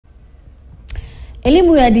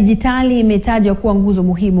Elimu ya dijitali imetajwa kuwa nguzo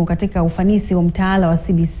muhimu katika ufanisi wa mtaala wa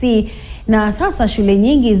CBC, na sasa shule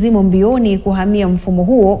nyingi zimo mbioni kuhamia mfumo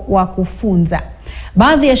huo wa kufunza.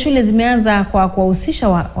 Baadhi ya shule zimeanza kwa kuwahusisha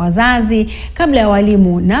wazazi kabla ya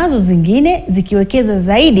walimu, nazo zingine zikiwekeza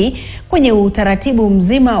zaidi kwenye utaratibu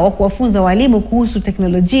mzima wa kuwafunza walimu kuhusu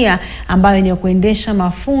teknolojia ambayo ni ya kuendesha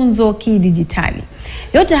mafunzo kidijitali.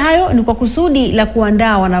 Yote hayo ni kwa kusudi la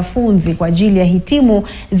kuandaa wanafunzi kwa ajili ya hitimu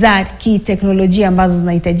za kiteknolojia ambazo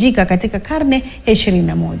zinahitajika katika karne ya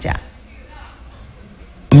 21.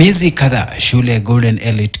 Miezi kadhaa shule Golden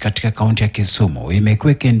Elite katika kaunti ya Kisumu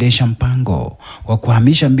imekuwa ikiendesha mpango wa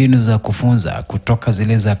kuhamisha mbinu za kufunza kutoka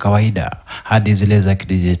zile za kawaida hadi zile za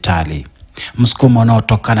kidijitali. Msukumo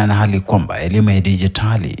unaotokana na hali kwamba elimu ya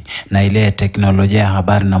dijitali na ile ya teknolojia ya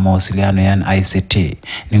habari na mawasiliano yani ICT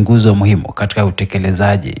ni nguzo muhimu katika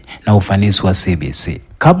utekelezaji na ufanisi wa CBC.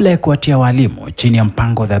 Kabla ya kuwatia walimu chini ya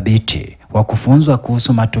mpango dhabiti wa kufunzwa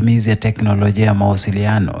kuhusu matumizi ya teknolojia ya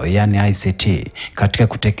mawasiliano yani ICT katika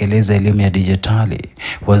kutekeleza elimu ya dijitali,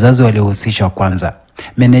 wazazi walihusishwa kwanza.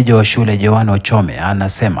 Meneja wa shule Joano Chome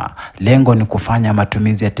anasema lengo ni kufanya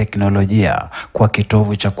matumizi ya teknolojia kwa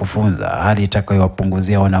kitovu cha kufunza, hali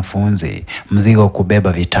itakayowapunguzia wanafunzi mzigo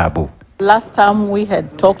kubeba vitabu. Last time we had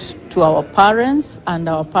talked to our parents and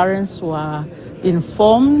our parents were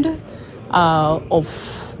informed of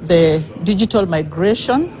the digital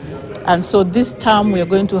migration. And so this time we are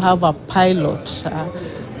going to have a pilot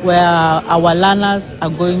where our learners are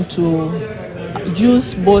going to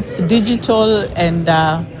use both digital and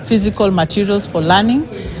physical materials for learning.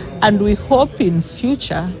 And we hope in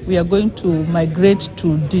future we are going to migrate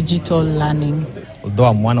to digital learning. Although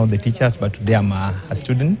I'm one of the teachers, but today I'm a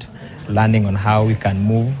student learning on how we can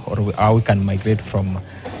move or how we can migrate from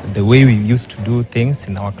the way we used to do things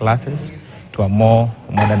in our classes to a more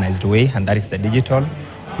modernized way, and that is the digital.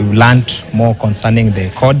 We've learned more concerning the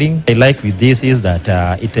coding. I like with this is that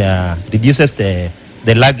it reduces the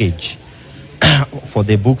luggage for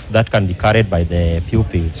the books that can be carried by the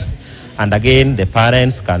pupils. And again, the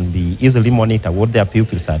parents can be easily monitor what their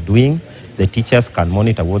pupils are doing. The teachers can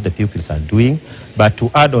monitor what the pupils are doing. But to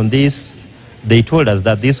add on this, they told us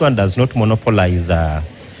that this one does not monopolize the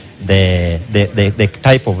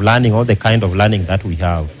type of learning or the kind of learning that we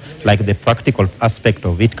have. Like the practical aspect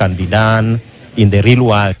of it can be done in the real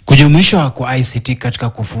world. Kujumuishwa kwa ICT katika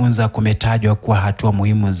kufunza kumetajwa kuwa hatua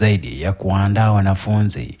muhimu zaidi ya kuandaa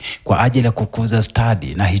wanafunzi kwa ajili ya kukuza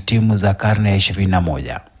stadi na hitimu za karne ya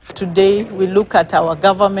 21. Today we look at our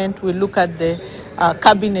government, we look at the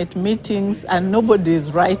cabinet meetings, and nobody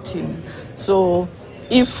is writing. So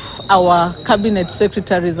if our cabinet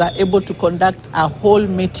secretaries are able to conduct a whole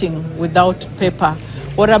meeting without paper,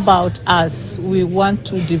 what about us? We want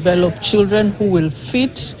to develop children who will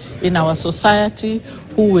fit in our society,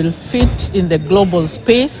 who will fit in the global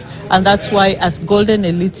space, and that's why as Golden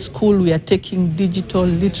Elite School we are taking digital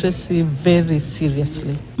literacy very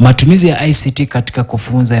seriously. Matumizi ya ICT katika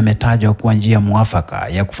kufunza yametajwa kuwa njia mwafaka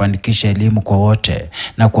ya kufanikisha elimu kwa wote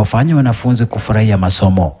na kuwafanya wanafunzi kufurahia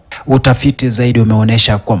masomo. Utafiti zaidi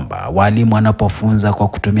umeonyesha kwamba walimu wanapofunza kwa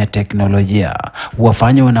kutumia teknolojia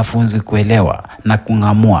huwafanya wanafunzi kuelewa na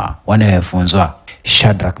kung'amua wanayofunzwa.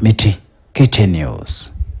 Shadrack Miti, KTN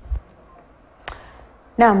News.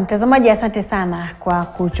 Na mtazamaji, asante sana kwa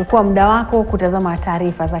kuchukua muda wako kutazama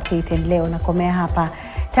taarifa za KTN leo. Nakomea hapa.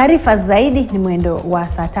 Taarifa zaidi ni mwendo wa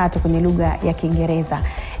saa 3 kwenye lugha ya Kiingereza.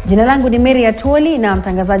 Jina langu ni Mary Atwoli na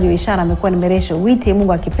mtangazaji wa ishara amekuwa ni Meresho Witi.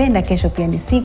 Mungu akipenda kesho pia ni siku